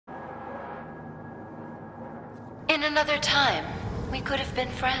In another time, we could have been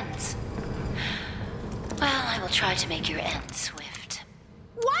friends. Well, I will try to make your end swift.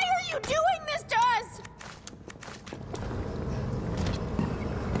 Why are you doing this to us?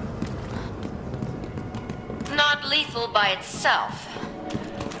 Not lethal by itself,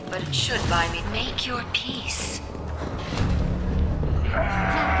 but it should buy me. Make your peace.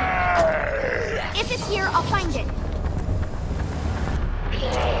 If it's here, I'll find it.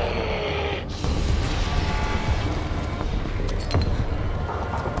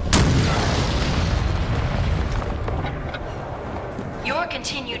 Your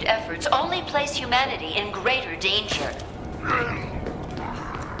continued efforts only place humanity in greater danger.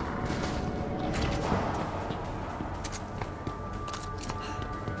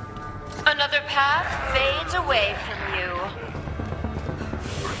 Another path fades away from you.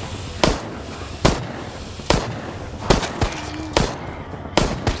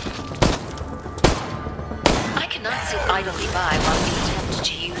 I cannot sit idly by while you attempt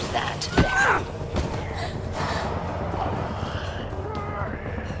to use that.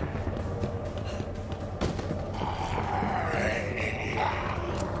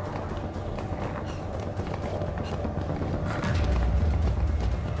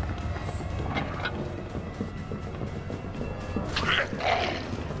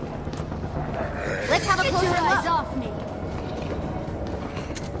 Let's have a closer look. Off me.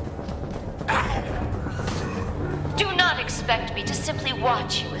 Do not expect me to simply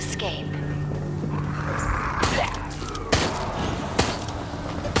watch you escape.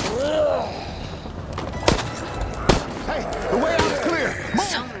 Hey, the way out is clear.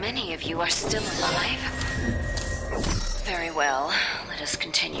 So many of you are still alive. Very well, let us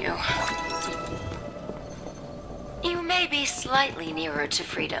continue. You may be slightly nearer to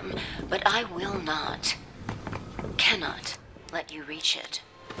freedom, but I will not, cannot let you reach it.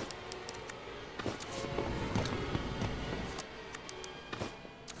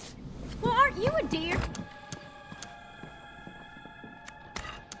 Well, aren't you a deer?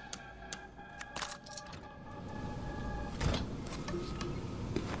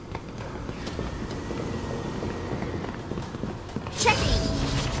 Checking.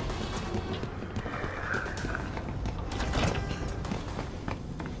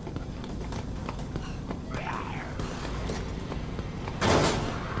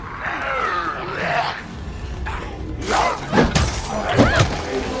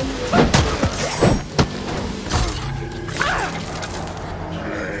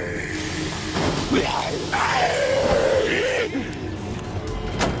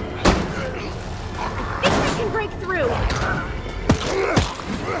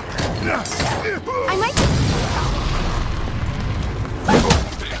 I might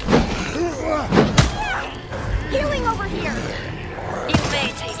healing over here. You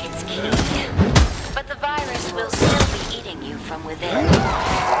may take its key, but the virus will still be eating you from within.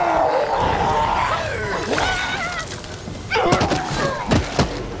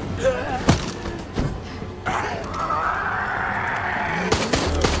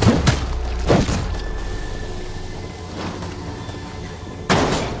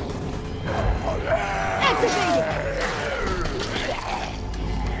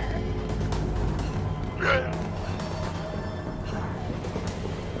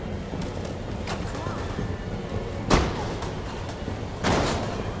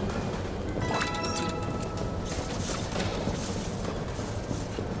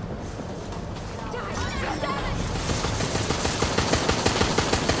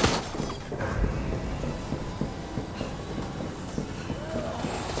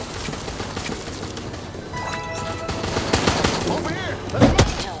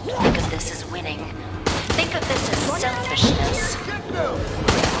 Think of this as winning. Think of this as selfishness.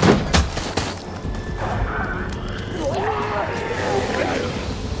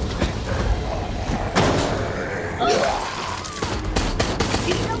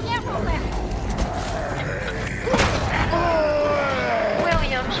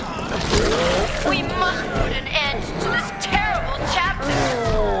 William, we must put an end to this terrible chapter.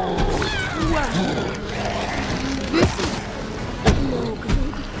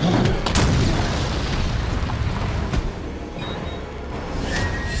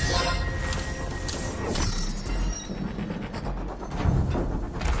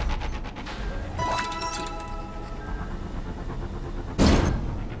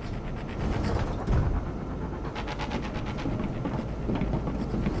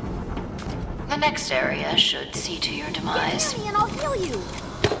 The next area should see to your demise. Get me and I'll heal you.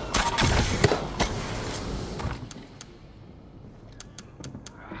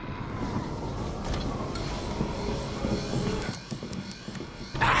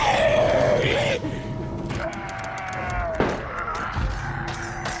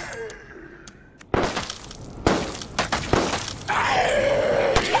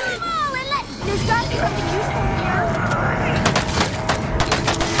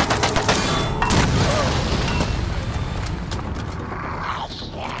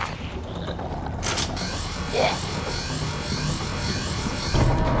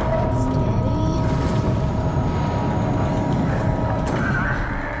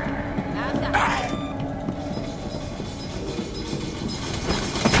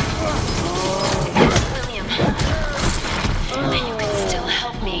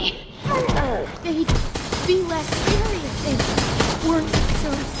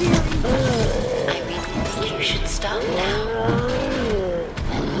 I really think you should stop now.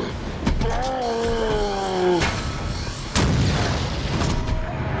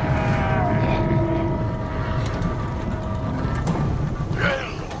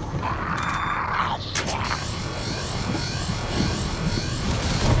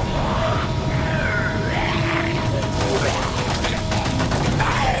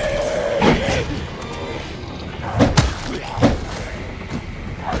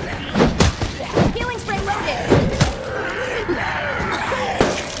 Healing spray loaded.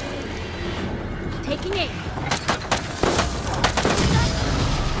 Taking aim.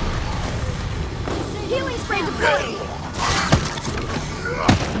 Healing spray deployed.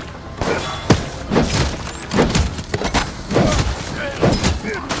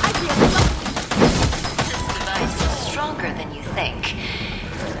 I feel something. This device is stronger than you think.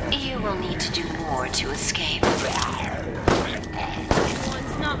 You will need to do more to escape.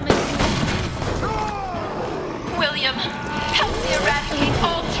 One's not making it. William, help me eradicate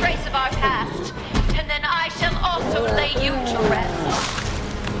all trace of our past, and then I shall also lay you to rest.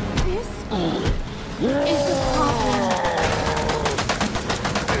 This is a problem.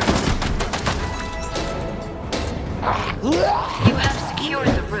 You have secured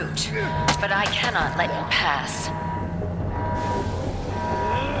the route, but I cannot let you pass.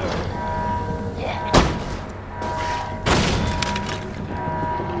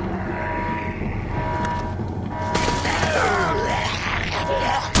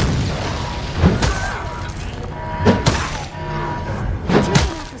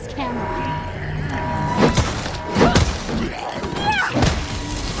 Taking out this camera.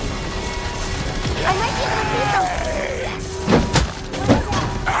 I might be able to see something.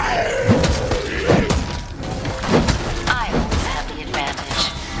 I always have the advantage.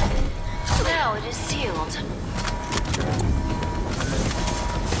 Now it is sealed.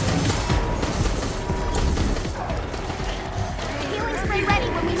 Healing spray ready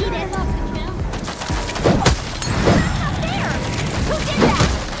when we need it. Up there! Who did that?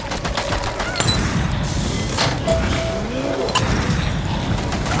 Everyone feeling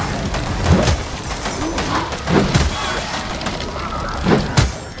better?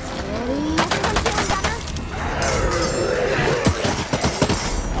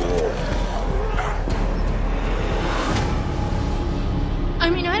 I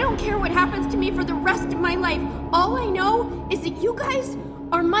mean, I don't care what happens to me for the rest of my life. All I know is that you guys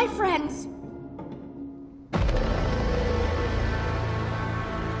are my friends.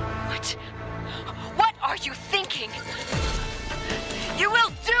 What are you thinking? You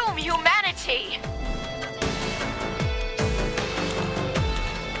will doom humanity!